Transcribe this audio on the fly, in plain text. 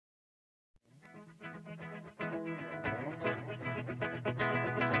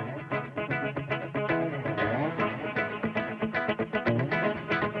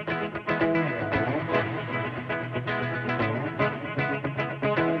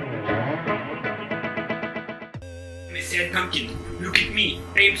sad pumpkin. Look at me.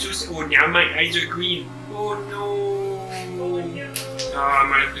 I am so sad. Oh, now my eyes are green. Oh no. I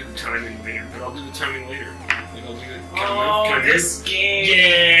might have to do the timing later, but I'll do the timing later. Like, I'll do it. Can I this game.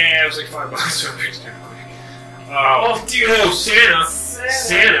 Yeah, it was like $5, so I picked it up quick. Oh, dude. Oh, Santa.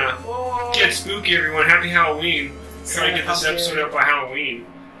 Santa. Oh. Get spooky, everyone. Happy Halloween. Trying to get this Pumpkin. episode out by Halloween.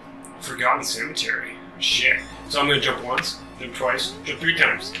 Forgotten Cemetery. Shit. So I'm gonna jump once, jump twice, jump 3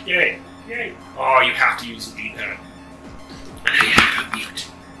 times. Yay. Yay. Oh, you have to use the D-pad. And I have to mute.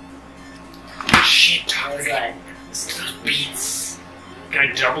 Shit, What was that? those beats. Can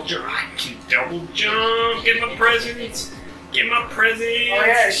I double jump? I can double jump. Get my presents. Get my presents. Oh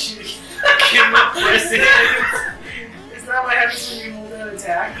yeah, shoot. Get my presents. Is that what happens when you hold an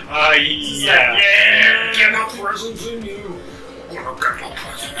attack? Yeah. Yeah. Get my presents in you. Get my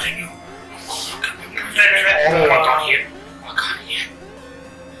presents in you. Oh, I got hit. I got hit.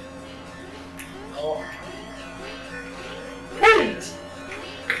 Oh.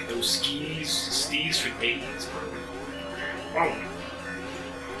 Got those stees for days, bro. Oh.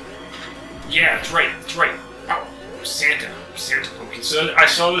 Yeah, that's right. That's right. Oh, Santa pumpkin. So I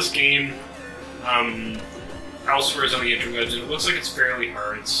saw this game elsewhere on the interwebs, and it looks like it's fairly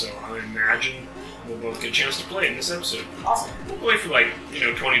hard. So I imagine we'll both get a chance to play in this episode. Awesome. We'll play for like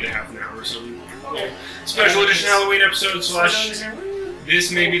 20 to half an hour or something. Okay. Special edition Halloween episode /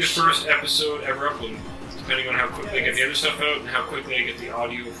 this may be the first episode ever uploaded, depending on how quickly I get the other stuff out and how quickly I get the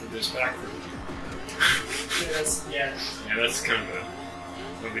audio for this back room. Yeah. Yeah, that's kind of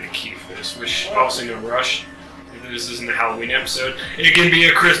that'll be the key for this. Which obviously no rush. If this isn't a Halloween episode, it can be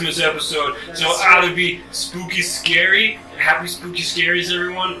a Christmas episode. So it'll either be spooky scary, happy spooky scaries,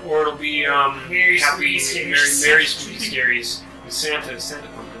 everyone, or it'll be Merry happy spooky scaries. merry spooky scaries with Santa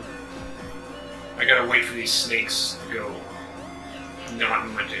pumpkin. I gotta wait for these snakes to go. Not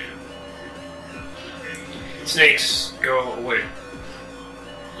in my jam. Snakes, go away.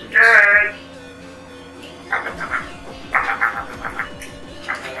 I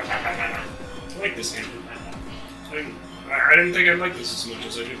like this game. I didn't think I'd like this as much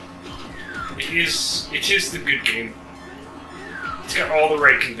as I do. It is the good game. It's got all the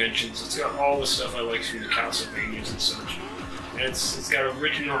right conventions. It's got all the stuff I like from the Castlevanias and such. And it's got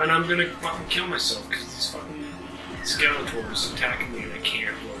original. And I'm gonna fucking kill myself because these fucking Skeletors attacking me and I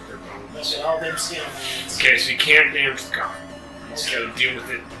can't blow their bones. That's all them Skeletors. Okay, so you can't damage the car. You just gotta deal with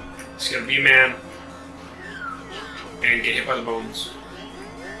it. You just gotta be a man and get hit by the bones.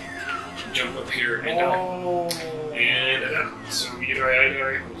 Jump up here and die. And so either I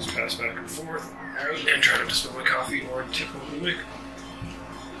die, we'll just pass back and forth and try not to spill my coffee or tip over the mic.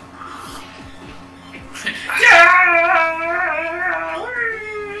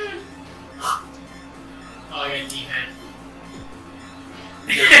 Oh, I got D-pad.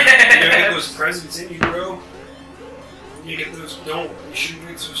 You gotta get those presents in you, bro. You get those. Don't. You shouldn't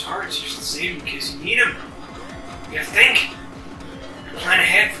make those hearts. You should save them in case you need them. You gotta think. Plan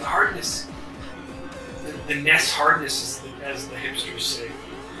ahead for the hardness. The NES hardness, as the hipsters say.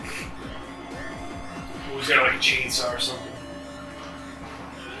 Who's got like a chainsaw or something?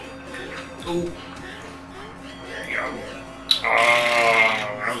 Oh. There you go.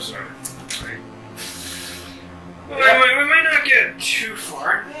 That was we might not get too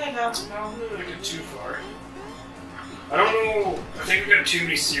far. Yeah, no, we might not get too far. I don't know. I think we've got too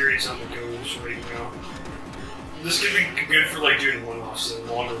many series on the go right now. This could be good for like doing one-offs, so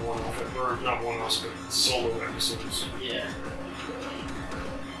longer one-off, or not one-offs, but solo episodes. Yeah.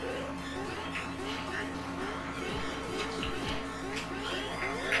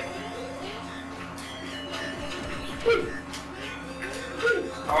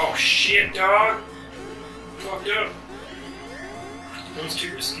 Oh shit, dog! Fucked up. That was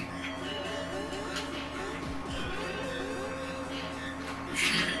too risky.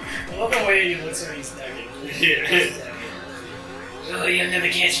 I love the way he looks when he's ducking. Yeah. Oh, you'll never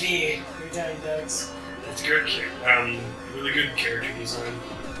catch me. Every time he ducks. That's good. Really good character design.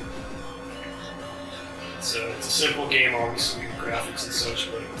 It's a simple game, obviously, with graphics and such,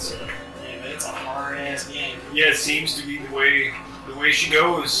 but it's yeah, but it's a hard ass game. yeah, it seems to be the way she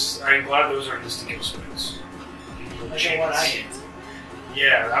goes. I'm glad those aren't listed kill spells. Like the one I hit.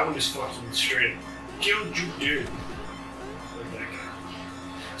 Yeah, that one just fucking straight killed you, dude. Like that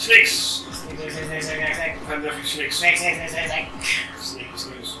guy. Snakes. Snake. I've had enough of snakes. Snake. Snakes.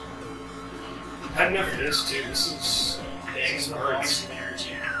 I've had enough of this too. This is hard.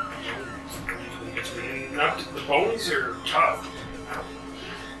 Not the bones are tough,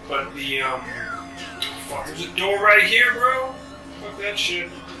 but the fuck, there's a door right here, bro. Fuck that shit.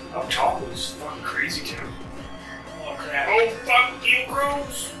 Up top was fucking crazy town. Oh crap. Oh fuck, evil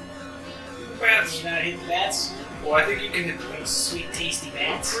crows. Evil bats. You not hit the bats? Well, I think you can hit the Those sweet, tasty I'm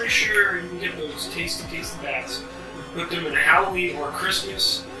bats. pretty sure you can get those tasty, tasty bats. Put them in a Halloween or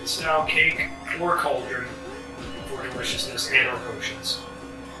Christmas style cake or cauldron for deliciousness and or potions.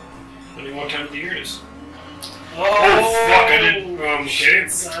 Depending on what time of the year it is. Oh, fuck! I didn't. Okay.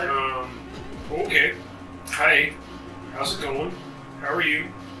 Shit, son. Okay. Hi. How's it going? How are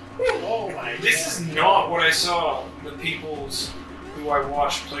you? Oh my god. This is not what I saw the peoples who I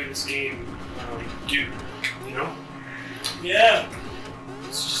watched play this game do. You know? Yeah.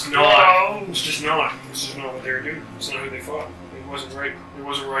 It's just not. It's just not. It's just not what they were doing. It's not who they fought. It wasn't right. It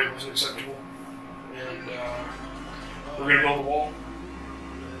wasn't right. It wasn't acceptable. And we're gonna build a wall.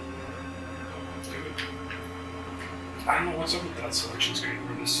 Do it. I don't know what's up with that selection screen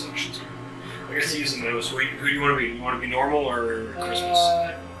or this selection screen. I guess using those. Who do you want to be? You want to be normal or Christmas?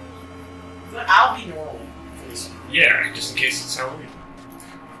 I'll be normal for this one. Yeah, just in case it's Halloween.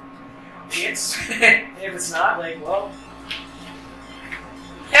 If it's not, like, well.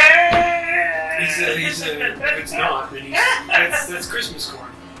 He's if it's not, then that's Christmas corn.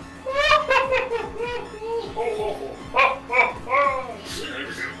 There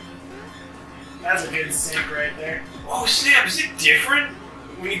we go. That's a good sync right there. Oh snap! Is it different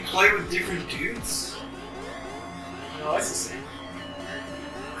when you play with different dudes? No, it's the same.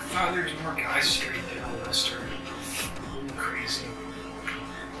 I thought there was more guys straight down last turn. I'm crazy.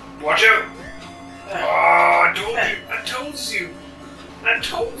 Watch out! Oh, I told you! I told you! I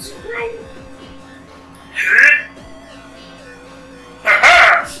told you, bro! Hit it!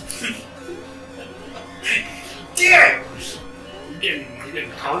 Ha-ha! Damn! You're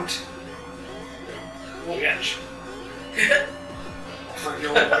getting punked. Oh, yeah.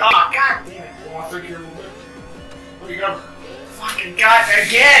 Oh, god damn it. Well, I think you're a little bit. Where you go? Fucking god,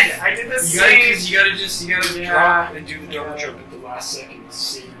 again! I did the same. You gotta drop and do the double jump at the last second to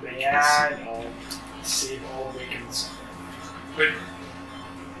save your bacons. Yeah. Save all the bacons. But,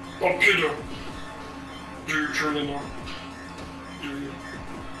 Peter, do you turn on? Do you?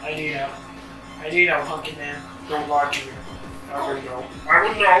 I do know, pumpkin man. Don't lie to me. I will know. I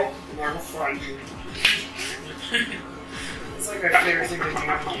will know, and I will find you. It's like my favorite thing to do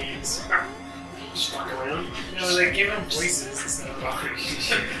in games. Just fuck around. You know, like give them voices and stuff.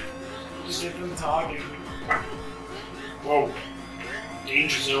 Just get them talking. Whoa.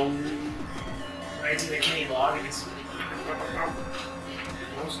 Danger zone. Right to the Kenny Loggins.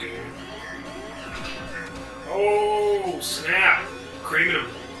 That was good. Oh, snap. Creaming him.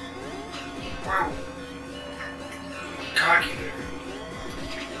 Wow. Cocky there.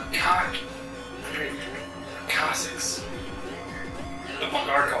 Cocky. Cossacks. The fuck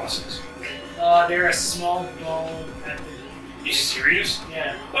are Cossacks? They're a small bone at the... Are you serious?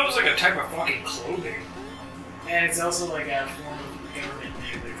 Yeah. That was like a type of fucking clothing. And it's also like a form of government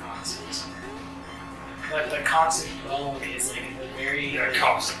name, the Cossacks. But the Cossack bone is like a very... Yeah,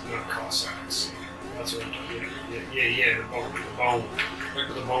 Cossack, not Cossacks. That's what I'm talking about. Yeah, the bone. Look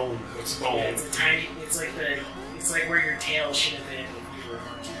at the bone. What's the bone? Yeah, it's a tiny... It's like where your tail should have been if you were a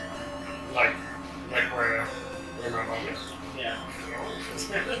monkey. Like where my bone is. Yeah.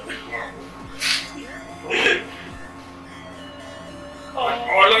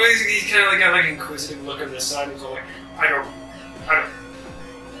 Oh, look, he's kind of like got like an inquisitive look on this side. He's all like, I don't.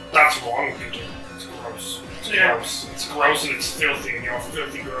 That's wrong, Peter. It's gross. It's gross. It's gross and it's filthy, and you're a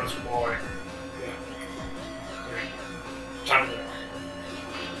filthy, gross boy. Yeah. Great. Time to die.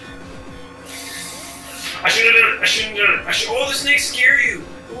 I shouldn't have done it. Oh, the snakes scare you.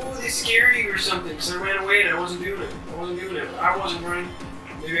 Oh, they scare you or something. Because I ran away and I wasn't doing it. I wasn't running.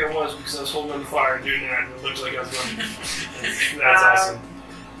 Maybe I was because I was holding on the fire and doing that, and it looked like I was running. That's awesome.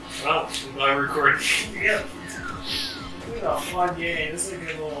 Well, I'm glad we're recording. Yeah. This is a fun game. This is a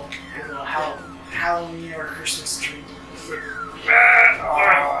good little Halloween or Christmas treat.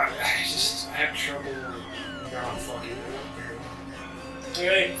 I have trouble not fucking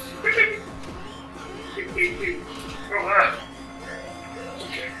Alright.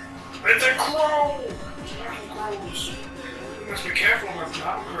 Okay. It's a crow! Crows. You must be careful about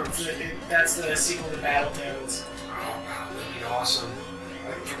battle crows. That's the sequel to Battletoads. Oh, wow, that'd be awesome. I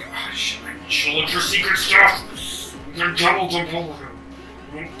forgot. Oh, shit, I chilled your secret stuff! You're double jump over him.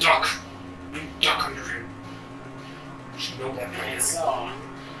 You duck. You duck under him. I should know that by now. So.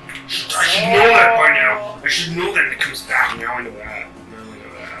 I should know that by now. I should know that it comes back. Now I know that.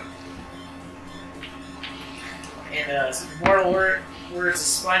 And Mortal Words of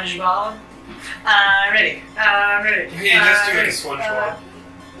SpongeBob. I'm ready. He does do like a SpongeBob.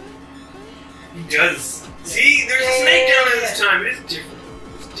 He does. See, there's a snake down there this time. It is different.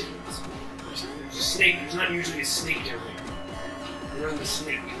 There's a snake. There's not usually a snake down there. Where's the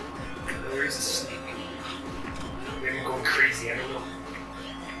snake? There is a snake. Maybe I'm going crazy, I don't know.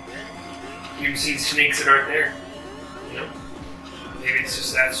 You've seen snakes that aren't there. You know? Maybe it's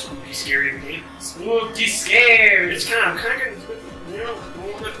just that spooky, scary of a game. Spooky scary! It's kind of getting, you know, a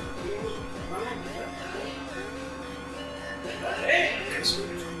little bit, Hey! kind of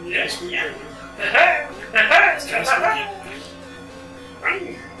spooky. Yeah. Spooky. It's Kind of spooky.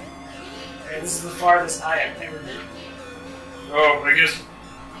 And this is the farthest I have ever been. Oh, I guess.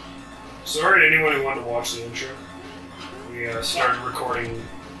 Sorry to anyone who wanted to watch the intro. We started recording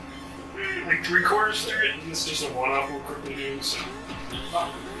like 3/4 through it, and it's just a one-off we'll quickly do. So.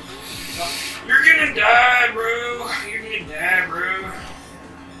 You're gonna die, bro. You're gonna die, bro.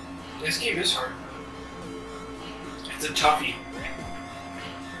 This game is hard. It's a toughie.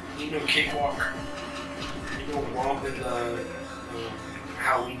 Ain't no cakewalk. Ain't no romp in the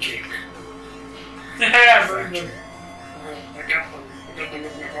Halloween cake. Yeah, Factory. I got them.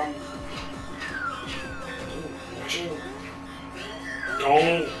 With my gun. Watch out.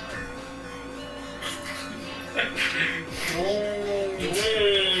 Don't.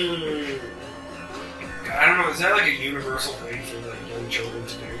 I don't know, is that like a universal thing for like young children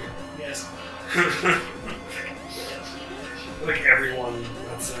to do? Yes. Like everyone,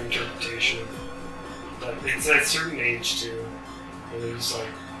 that's their interpretation. But it's at a certain age too. And they're just like,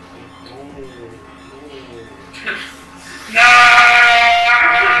 no!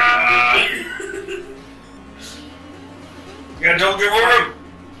 You gotta don't give over!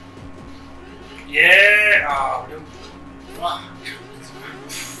 Yeah! Oh, no. Fuck.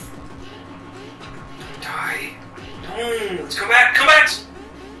 Die. No, let's come back! Come back!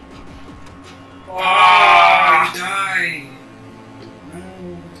 Oh, you die.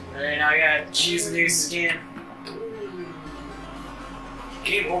 Alright, now I gotta choose the news again.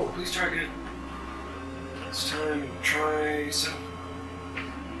 Game over, please try again. It's time to try some.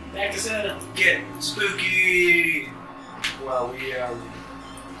 Back to center. Get spooky! Well, we,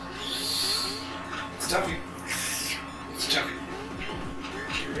 it's toughy. It's toughy.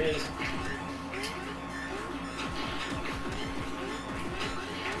 Sure is.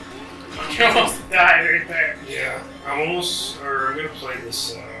 You almost died right there. Yeah, I'm gonna play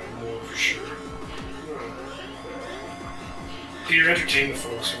this, more for sure. Peter, entertain the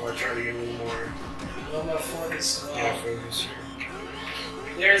folks while I try to get a little more. A little more focus. Yeah, focus here.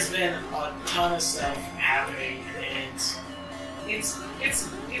 There's been a ton of stuff happening, and it's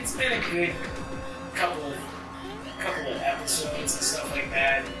been a good couple of episodes and stuff like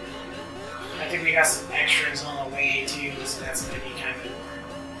that. I think we got some extras on the way too, so that's gonna be kind of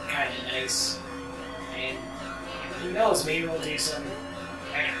nice. And who knows, maybe we'll do some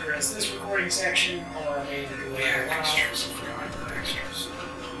extras this recording section, or maybe do Extras. I forgot about extras.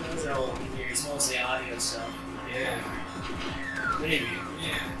 Those are all weird. It's mostly audio stuff. Yeah. Maybe.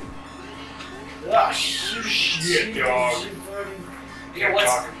 Yeah. Oh, shit, dog. Yeah, what's...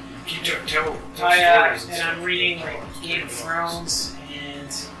 talking. Keep tell and stories. I'm reading like Game of Thrones, and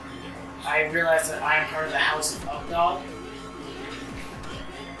I realized that I'm part of the House of Updog.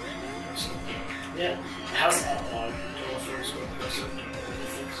 Yeah, the House of Updog.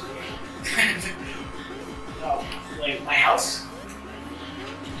 Oh, like my house?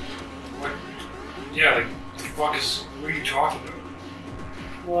 What? Yeah, like, the fuck is... What are you talking about?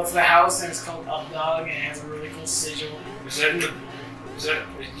 Well, it's the house, and it's called Updog, and it has a really cool sigil. Is that in the... Is that...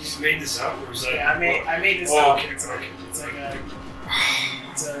 You just made this up, or is that... Yeah, I made this oh, up. okay, It's okay. It's like a...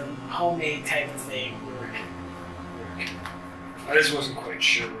 It's a homemade type of thing. I just wasn't quite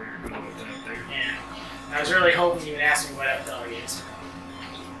sure where you were going with that there. Yeah. I was really hoping you would ask me what Updog is.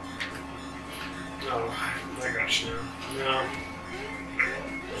 No, I got you now. No.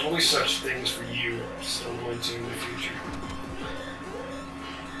 There's only such things for you to stumble into in the future.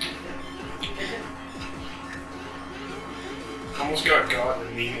 Almost got caught in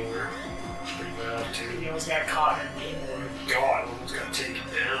a meme war. Pretty bad, too. You almost got caught in a meme war. God, almost got taken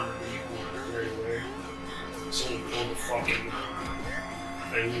down in a meme war right away. Someone pulled the fucking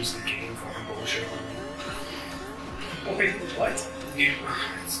thing, used the game, fucking bullshit on me. Wait, what?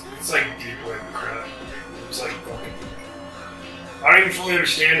 It's like deep web crap. It's like fucking... I don't even fully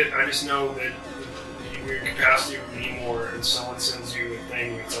understand it, I just know that your capacity of meme war and someone sends you a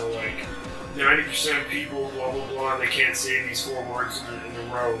thing that's all like 90% of people, blah blah blah, and they can't say these 4 words in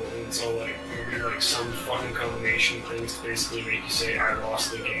a row, and it's all like, it'll be like some fucking combination of things to basically make you say, I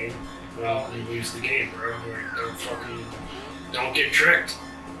lost the game. Well, you lose the game, bro. Like, don't get tricked.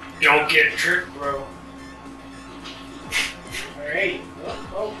 Don't get tricked, bro. Alright.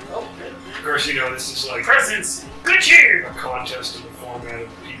 Oh. Of course, you know, this is like Presents! Good cheer! a contest in the format of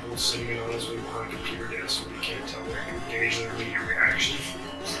people sitting honestly behind a computer desk where you can't tell their gauge their immediate reaction.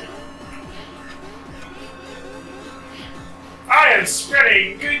 I am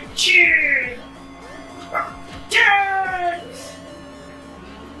spreading good cheer! Yeah!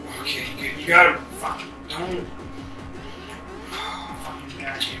 Okay, you gotta fucking don't. Fucking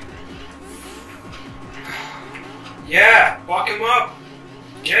got you. Yeah, buck him up.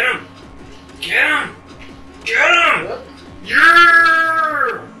 Get him. Get him. Get him. Whoop.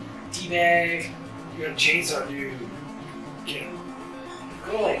 Yeah. Teabag. You got a chainsaw, dude. Get him.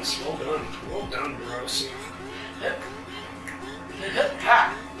 Cool. Thanks. Well done. Well done, bro. See. Ha!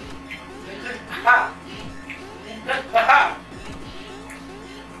 Ha! Ha! Ha!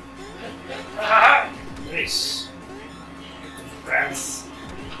 Ha! Nice. Bats.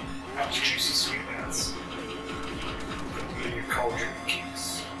 Ouch, juicy sweet bats. Put them in your cauldron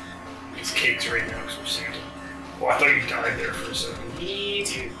cakes. These cakes right now because we're Santa. Oh, I thought you died there for a second. Me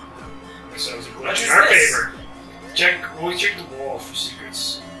too. So I was What like, is in our this? favor. Always check the wall for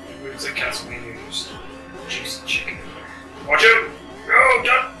secrets. It's like Castlevania, there's juicy chicken in there. Watch out! No,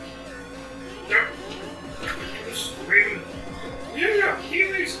 don't! Just Raven. Yeah,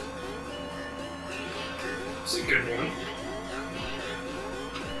 Heelys! It's a good one.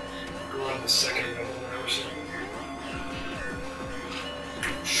 Go on the second level now or something.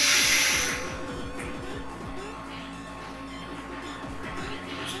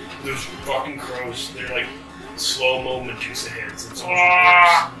 Those fucking crows, they're like slow-mo Medusa heads. It's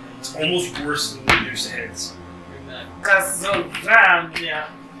almost worse than Medusa heads. That's so damn, yeah.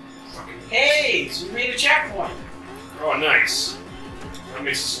 Fucking Hey, so we made a checkpoint. oh, nice. That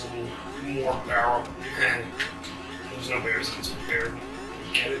makes us a little more barrel. There's no bears in this bear.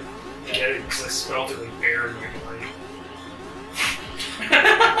 Get it? Get it? Because I spelled it like bear in my mind.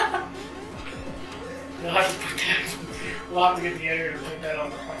 We'll have to put that. We'll have to get the editor to put that on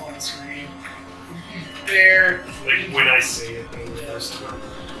the screen. Bear. Like when I say it the first time.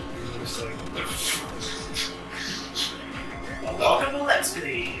 I'm just like, what the fuck? Welcome to Let's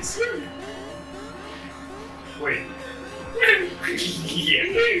Plays. Wait. Yeah.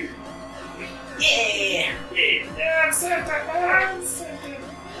 Yeah. Yeah, I'm Santa. I'm Santa.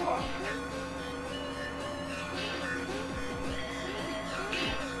 Oh.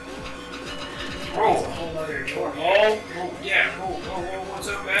 There's a whole other door. Oh, yeah. Oh, what's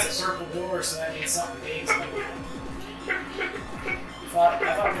up, It's a Matt? purple door, so that means something big's coming out.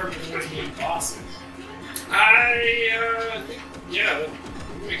 I thought purple doors mean bosses. I think, yeah, that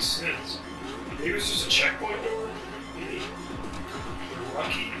makes sense. Maybe it's just a checkpoint door? Maybe. We're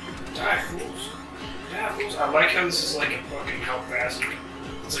lucky. Die, fools. Die, fools. I like how this is like a fucking how fast you can.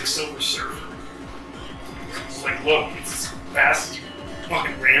 It's like Silver Surfer. It's like, look, it's as fast as you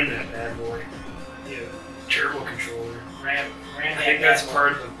fucking ran that bad boy. Yeah. Turbo controller. Ran I think that's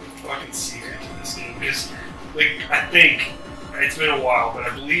part of the fucking secret to this game. Because, like, I think, it's been a while, but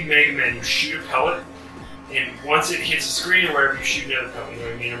I believe Mega Man, you shoot a pellet, and once it hits the screen or wherever, you shoot another pellet, you know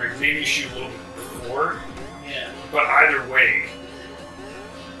what I mean? Or maybe you shoot a little bit before, Yeah. but either way.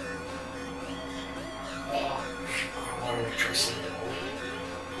 Oh. I want to try something else.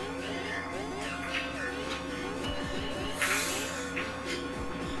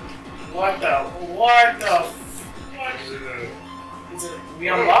 What the? What? Is it? We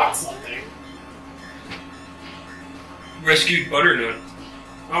unlocked something. Rescued Butternut.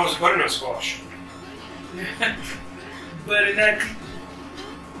 Oh, it was a Butternut squash. Butternut.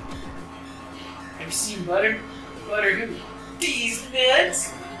 Have you seen Butter? Butter who? These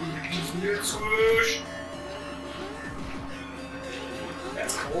nuts. Nut squish.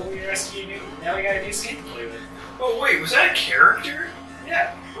 That's cool. We rescued you. Now we got a new skin to play with. Oh wait, was that a character?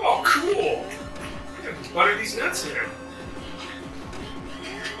 Yeah. Oh, cool. Yeah, butter these nuts now.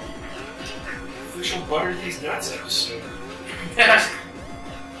 Official Butter These Nuts episode. That's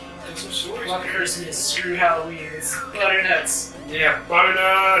some stories. Fuck Christmas, screw Halloween, it's butternuts. Yeah,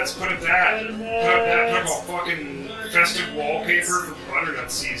 Butternuts, put up that. Put up that, Butternuts. put up a fucking festive wallpaper for Butternut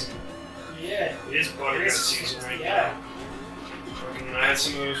season. Yeah. It is Butternut season right Yeah. now. Fucking, I had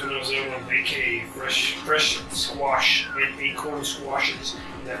some of those when I was out on vacay. Fresh squash and acorn squashes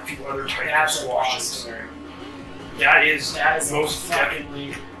and a few other types That's of a squashes. monster. That is fucking- most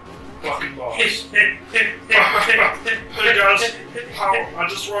definitely fucking boss. Hey guys, I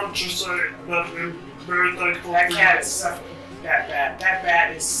just want to say that I'm very thankful. That cat is suffering. That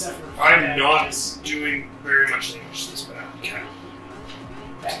bat is suffering. from I'm not diabetes. doing very much damage to this bat. Cat.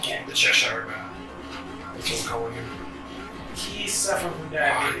 That cat. The Cheshire bat. That's what I'm calling him. He's suffering from Oh,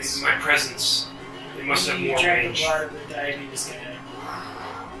 diabetes. in my presence. They must have more drank range. the blood of the diabetes guy.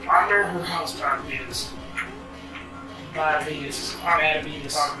 I know her house diabetes. Diabetes.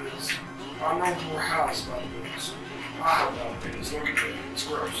 Diabetes. I know her house diabetes. I don't know. It's not good. It's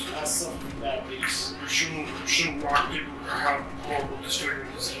gross. That's something that makes. You shouldn't lock people who have horrible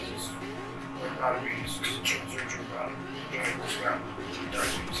disfiguring diseases. Like diabetes, because it turns into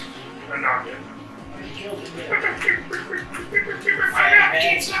diabetes. They're not good. You killed it. I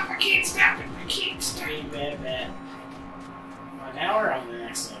can't stop it. Bad. Now we're on the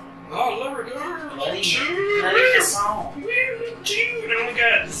next level. Oh, there we go. Bloody Dude, song. I only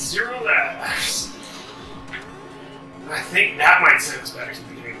got 0 lives. I think that might send us back to the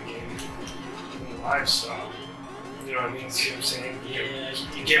beginning of the game. When the lives stop. You know what I mean? See what I'm saying? Yeah.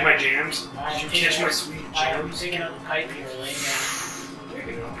 You get my jams? Did you catch my sweet I'm jams? picking up the pipe here, laying down.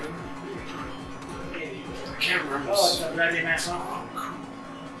 Maybe not. I can't remember. Oh, it's a Ready Max song. Oh, cool.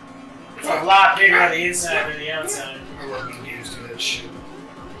 It's a lot bigger on the inside than the outside. I love when games do that shit.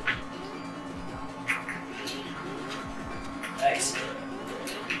 Dicey.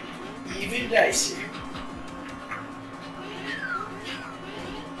 Even dicey.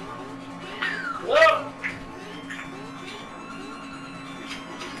 Whoa!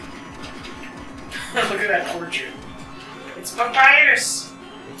 Look at that portrait. It's Papyrus!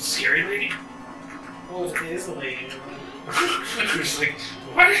 It's a scary lady? Oh, it is a lady. Who's like,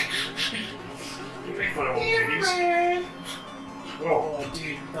 what? You make fun of old ladies. Whoa. Oh,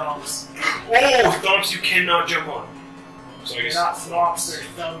 dude, thumps. Oh, thumps you cannot jump on. So I They're guess not flops, they're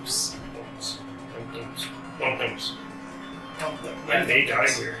thumps. Thumps. Thump them. And they die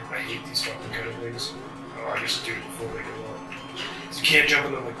here. I hate these fucking kind of things. Oh, I just do it before they go up. You can't jump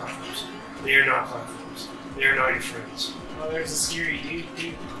on them like platforms. They are not platforms. They are not your friends. Oh, there's a scary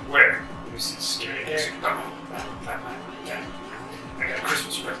dude. Where? Let me see the scary There. I got a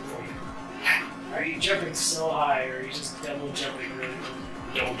Christmas present for you. Are you jumping so high, or are you just double jumping really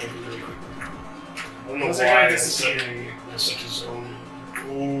quick? Double jumping really quickly. I don't know Those are why gonna it's disappear. such a zone.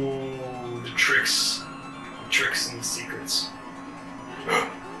 Ooh, the tricks. The tricks and the secrets.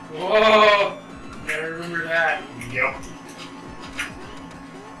 Whoa! Gotta remember that. Yep.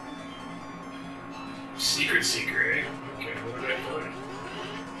 Secret, eh? Okay, what did I find?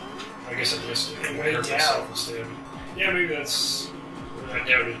 I guess I missed it. I hurt myself instead. Yeah, maybe that's... I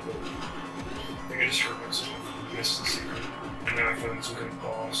doubt it, but... I think I just hurt myself. Missed the secret. And now I found some kind of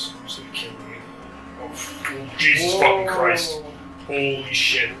boss who's gonna kill me. Oh, Jesus fucking Christ. Holy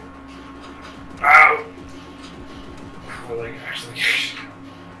shit. Ow! Well, like, actually...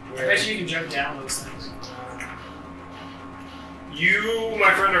 I bet you can jump down those things. You,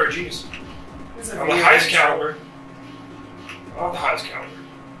 my friend, are a genius. There's a I'm the video highest intro. caliber. I'm the highest caliber.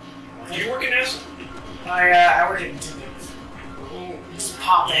 Do you work in this? I work in Nintendo. Just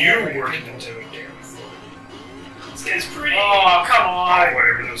pop the You hammer. work in Nintendo, damn. This guy's pretty. Oh, come on! Oh,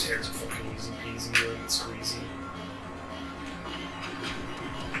 whatever, those hairs are fucking easy peasy, and squeezy.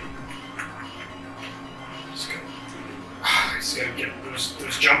 Just gotta get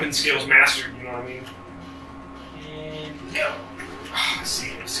those jumping skills mastered, you know what I mean? And go!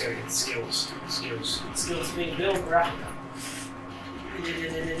 See, I just gotta get the skills. Skills being built, bro.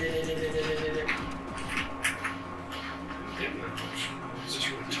 It's just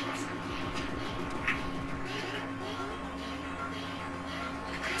really tough.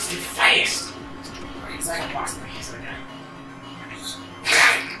 It's too fast! He's like a box me. He's like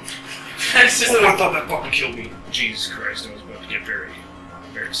That's just I thought that fucking killed me. Jesus Christ, I was about to get very,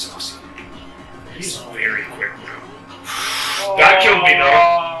 very saucy. He's very quick now. That killed me,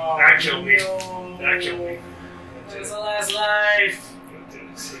 though. That killed me. That killed me. That's the last life.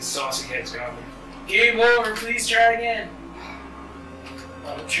 His saucy head's got me. Game over. Please try again.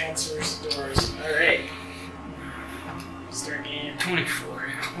 Transfers doors. Alright. Start game. 24.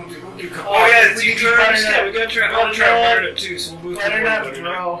 Oh, yeah, we can try Butternut. We gotta try Butternut too, so we'll move to Butternut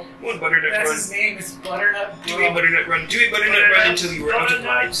Bro. One Butternut That's Run. his name. It's Butternut Bro. Do a Butternut Run. Do a Butternut Run until you are out of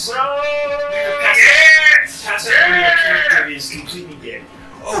lives. Yes! Pass out when your character is completely dead.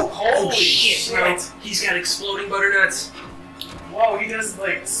 Oh, Holy shit, bro. He's got exploding butternuts. Whoa, he does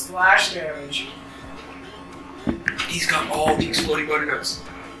like splash damage. He's got all the exploding butternuts.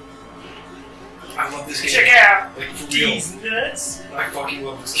 I love this game. Check out Like, for real. these nuts. I fucking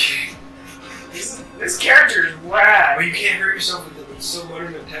love this game. This character is rad. But you can't hurt yourself with it. It's so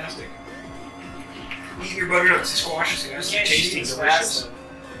butternut-tastic. Eat your butternuts. Squashes, guys. You can't Tasty shoot and as delicious. fast, though.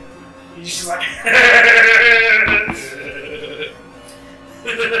 He's just like.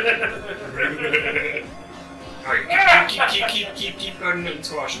 Alright, keep butternut and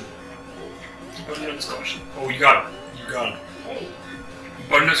squashing. Butternut and squashing. Oh, you got him. You got him.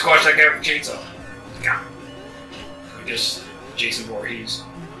 Butternut squash that guy with the chainsaw. Got him. I guess Jason Voorhees.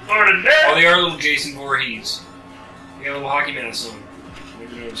 Oh, they are little Jason Voorhees. They got a little hockey mask on.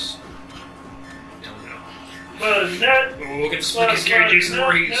 Maybe knows. Don't know. Butternut. Oh, look at the spooky scary Jason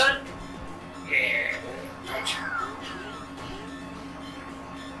Voorhees. Yeah.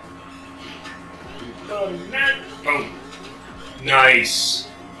 Butternut. Boom. Nice.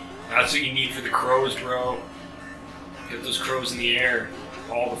 That's what you need for the crows, bro. Get those crows in the air.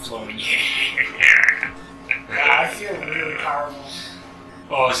 All the flowing. Yeah. I feel really powerful.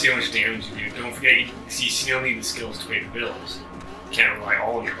 Oh, see how much damage you do. Don't forget, you still need the skills to pay the bills. You can't rely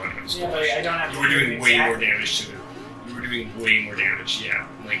all on your Butternut skills. Yeah, but I don't have to. You were doing way exactly. more damage to them. You were doing way more damage, yeah.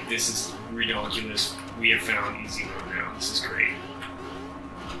 Like, this is ridiculous. We have found easy mode now. This is great.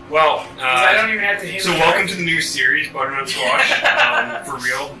 Well, I don't even have to hit. so welcome to the new series, Butternut Squash. For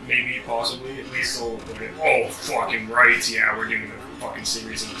real, maybe, possibly. At least they'll. Oh, fucking right. Yeah, we're doing a fucking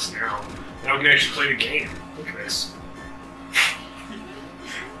series of this now. Now we can actually play the game. Look at this.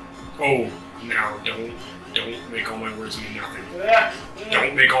 Oh, now don't make all my words mean nothing.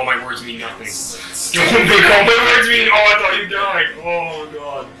 Don't make all my words mean nothing. Don't make all my words mean. Oh, I thought you died. Oh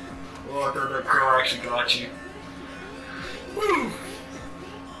god. Oh, I thought that crow actually got you. Woo.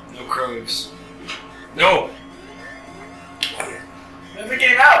 No crows. No. Never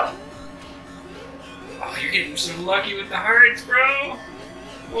came out. Oh, you're getting so lucky with the hearts, bro.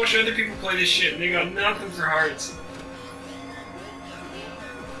 Watch other people play this shit and they got nothing for hearts.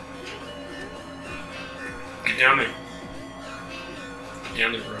 Get down there. Get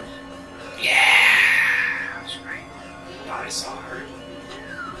down there, bro. Yeah! That's right. I thought I saw her.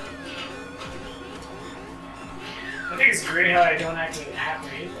 I think it's great how I don't actually have to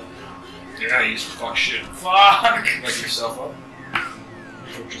hit them now. Yeah, you just fuck shit. Fuck! Like yourself up.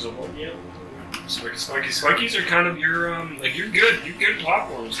 Fuck yourself up. Yep. Spikies are kind of your, like, you're good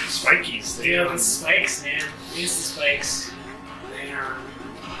platforms. The spikies. They, Yeah, the spikes, man. Use the spikes. They are...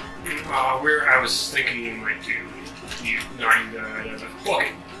 I was thinking you might do. Fuck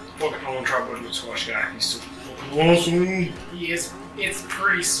it. I want to try Butternut Squash guy. He's so fucking awesome. He is... It's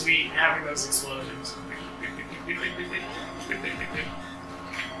pretty sweet having those explosions.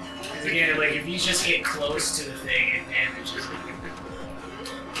 Because again, like, if you just get close to the thing, it damages it.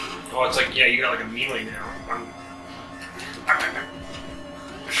 Oh, it's like, yeah, you got like a melee now.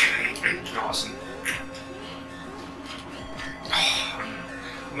 Awesome.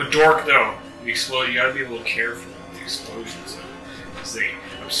 I'm a dork though. The explode, you gotta be a little careful with the explosions because they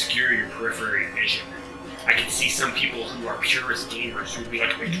obscure your periphery vision. I can see some people who are purist gamers who would be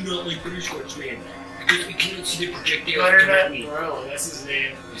like, I do not like Butternut Squash, man, because we can't see the projectiles come at me. Butternut Bro, that's his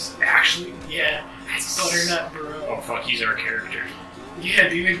name. Actually? Yeah, that's Butternut Bro. Oh fuck, he's our character. Yeah,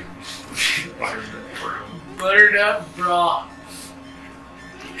 dude. Butternut Bro. Butternut Bro.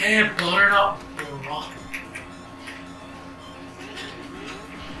 Hey, Butternut Bro.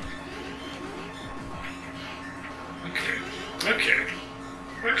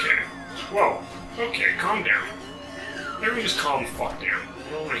 Okay. Whoa. Okay, calm down. Everyone just calm the fuck down.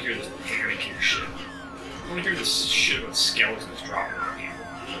 I don't want to hear this panicky shit. I want to hear this shit about skeletons dropping on people.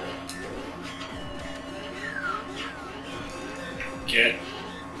 Get.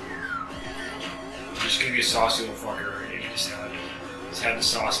 I'm just gonna be a saucy little fucker already. You just had to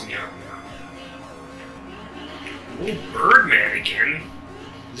sauce me up now. Ooh, Birdman again?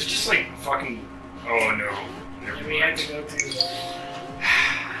 Is it just like fucking... Oh no. Never And mind. we had to go through...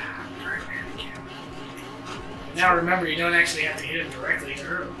 Birdman again. Now remember, you don't actually have to hit him directly to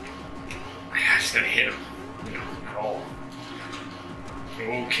hurt him. I just gotta hit him. You know, at all.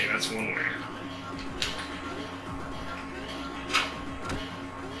 Okay, that's one way.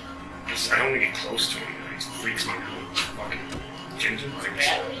 I don't want to get close to him. He freaks me out. Fucking ginger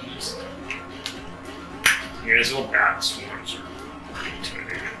things. Yeah, his little bat swarms are pretty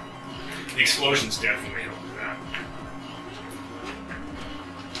intimidating. The explosions definitely help with that.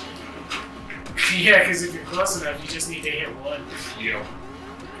 Yeah, because if you're close enough, you just need to hit one. Yeah.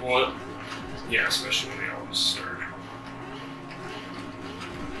 Well, yeah, especially when they all just start.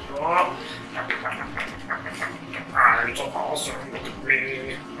 Oh. I'm so awesome. Look at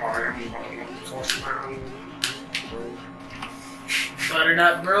me. I am Butternut Man.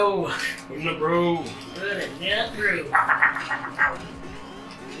 Butternut Bro. Butternut Bro. Butternut Bro.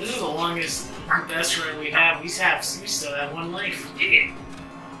 This is the longest, best run we have. We still have one life. Yeah.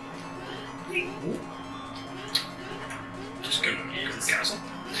 Just go to the castle.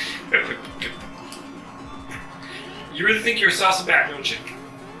 You really think you're a saucy bat, don't you?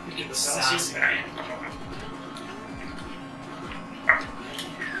 You get the saucy bat.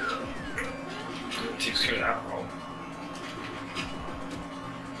 It takes care of that problem.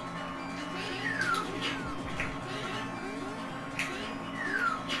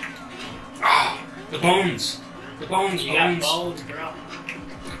 Ah, the bones! The bones, You got bones, bro.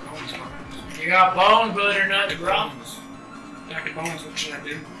 Bones. You got bone, Butternut Bro. Dr. Bones, what should I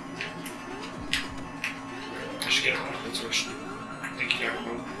do? I should get one. That's what I should do. Thank you, Dr.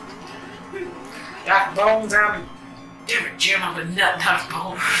 Bones. Dr. Bones, I'm... Damn it, Jim, I'm a nut, not a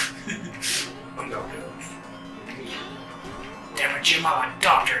bone. I'm not good. Damn it, Jim, I'm a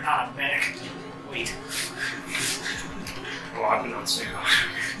doctor, not a medic. Wait. Oh, I've been on sale.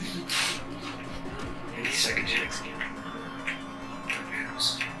 And these psychedelics again.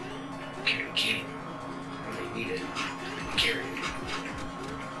 House. Carry the cane. When they need it. Carry it.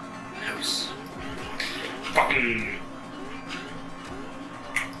 House. Fucking.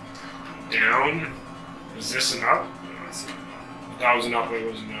 Down. Is this an up? That was an up, but it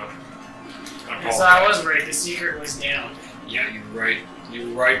wasn't up. So I was right, the secret was down. Yeah, you're right. You're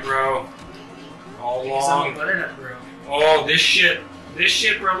right, bro. All Because along. I'm a Butternut Bro. Oh, this shit,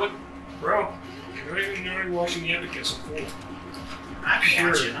 bro. Look, bro. You're not even watching the epicness unfold.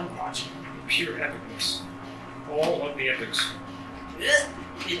 I'm watching. Pure epicness. All of the epics.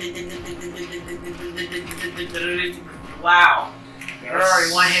 Wow. We're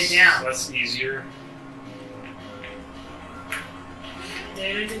already one hit down. That's easier.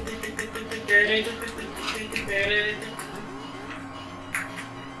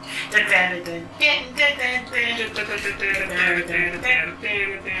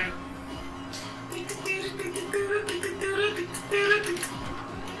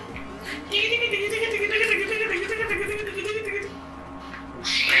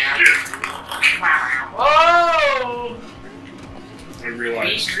 Whoa! I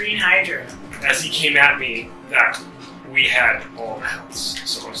realized Green Hydra. as he came at me that we had all the healths.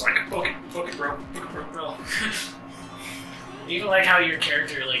 So I was like, book it, bro. Bro. Even like how your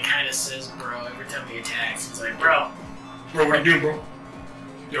character like kind of says bro every time he attacks. It's like, bro. Bro, what are you doing, bro?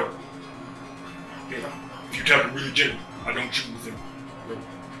 Yo. If you tap it really gentle, I don't shoot with him. Bro.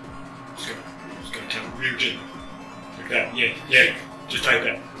 Just gotta tap it really gentle. Like that. Yeah. Just type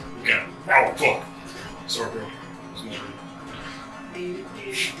that. Okay. Oh, fuck. Sorry, bro. It's not real.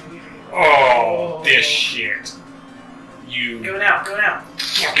 Oh, this shit. You Go now.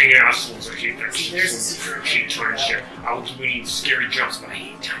 fucking assholes. I hate that shit. There's the secret. I hate time shit. I was winning scary jumps, but I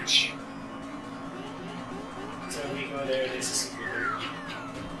hate time shit. So we go there, there's a secret.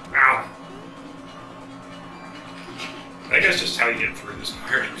 Ow. I think that's just how you get through this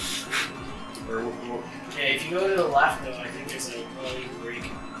part. Okay, if you go to the left though, I think there's a early break.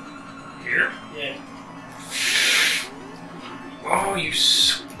 Here? Yeah. Oh, you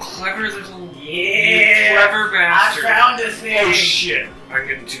clever little... Yeah! You clever bastard. I found a thing! Oh shit. I'm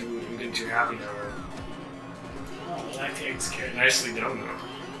getting too happy now. Oh, well, that takes care of it. Nicely done though.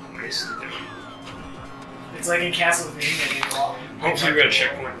 Nicely done. It's like in Castlevania, you walk. Hopefully we got a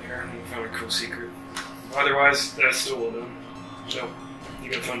checkpoint there and we found a cool secret. Otherwise, that's still well done. So, you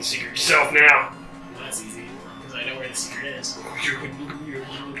gotta find the secret yourself now. That's easy, because I know where the secret is. Oh, you can look at me,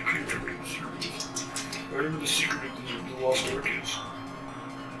 I know the secret of the lost ark is.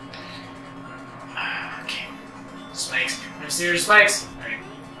 Okay. Spikes. I'm serious spikes. Alright.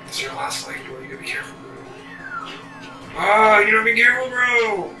 It's your last light, bro. You gotta be careful, bro. Ah, you gotta be careful,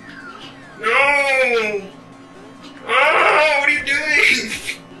 bro! No! Ah, what are you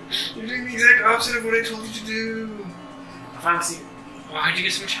doing? You're doing the exact opposite of what I told you to do. I found the secret. Why'd you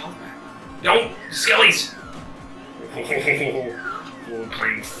get so much health back? Don't! Skellies! Oh, we're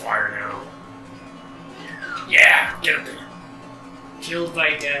playing with fire now. Yeah! Get up there. Killed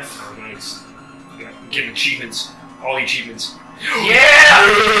by death. Oh, nice. Get achievements. All the achievements. Yeah!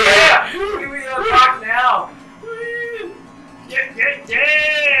 Yeah! What do we unlock now?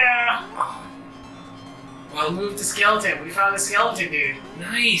 Yeah! Well, move the skeleton. We found the skeleton, dude.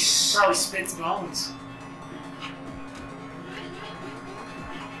 Nice! Probably spits bones.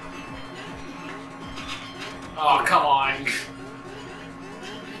 Oh, come on.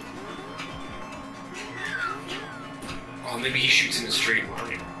 Oh, maybe he shoots in a straight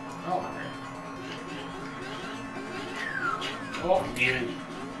line. Oh, okay.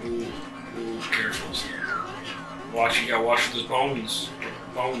 Oh, Ooh, careful. Watch, you gotta watch for those bones.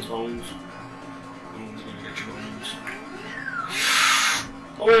 Bones. Bones are gonna get your bones.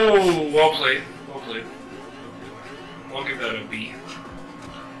 Oh, well played. I'll give that a B.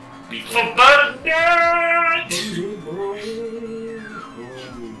 B play. for Butternut! Ooh,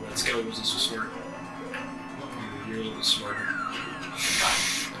 that skeleton wasn't so smart. You're a little bit smarter.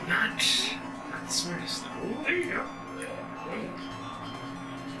 Not the smartest though. Oh, there you go.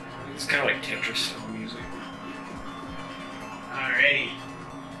 It's kind of like Tetris style music. Alrighty.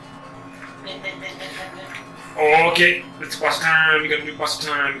 Oh, okay. It's boss time. You gotta do boss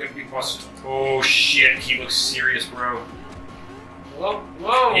time. Oh shit, he looks serious, bro. Whoa,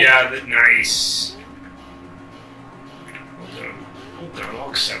 whoa! Yeah, nice. Well done. Well done,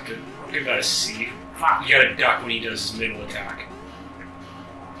 I'll accept it. I'll give that a C. Fuck. You gotta duck when he does his middle attack.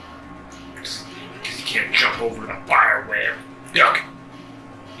 Because you can't jump over the fire web. Duck!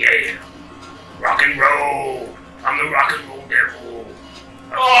 Yeah! Rock and roll! I'm the rock and roll devil!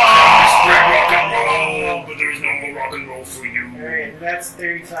 Oh! Rock and roll! But there's no more rock and roll for you. Alright, that's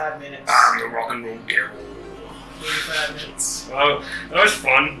 35 minutes. I'm the rock and roll devil. 35 minutes. Oh, that was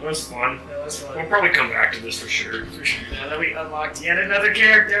fun. That was fun. That was fun. We'll probably come back to this for sure. For sure. Now that we unlocked yet another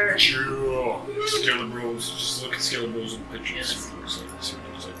character. Sure. Skeleton Bros. Just look at Skeleton Bros and pictures.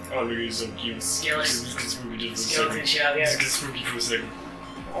 Oh, look at he's so cute. Skeleton shell, yeah. It's spooky for a second.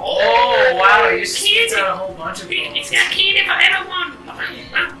 Oh, wow, you spit out a whole bunch of them. It's got candy for everyone.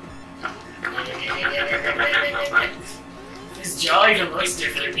 His jaw even looks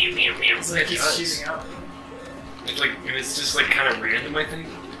different. It's like he's shooting out. It's like, and it's just like kind of random, I think.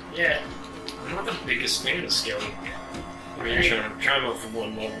 Yeah. I'm not the biggest fan of Skeleton. I mean, you're trying out for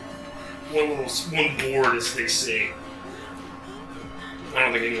one level. One board, as they say. I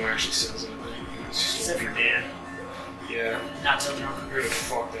don't think anyone actually says that. Except for Dan. Yeah. Not so drunk. Who the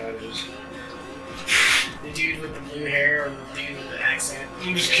fuck that is? The dude with the blue hair or the dude with the accent.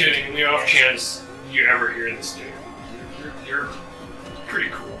 I'm just kidding. In the off chance you ever hear this dude, you're pretty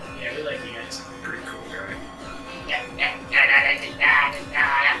cool. Yeah, we like you guys. Pretty cool guy.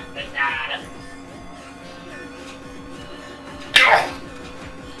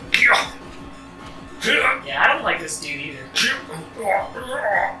 Yeah, I don't like this dude either.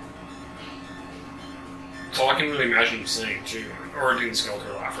 So I can really imagine him saying too, or doing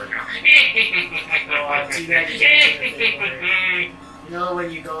Skeletor laugh right now. Oh, too bad you can't do it. You know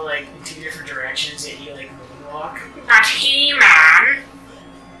when you go like in 2 different directions and you like moonwalk? But He-Man.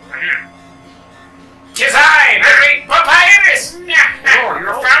 Tis I, the great papyrus! Oh, you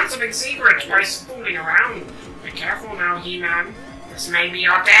found some big secrets by fooling around. Be careful now, He-Man. This may be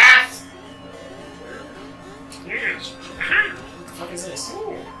your death. Yes. What the fuck is this?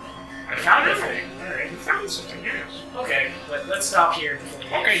 Ooh. I found it. Alright, you found something, yes. Okay, but let's stop here before we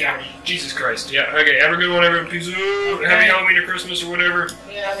get Okay, yeah. shorty. Jesus Christ. Yeah, okay, have a good one, everyone. Peace out. Happy Halloween or Christmas or whatever.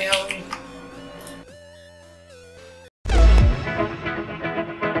 Yeah, happy Halloween.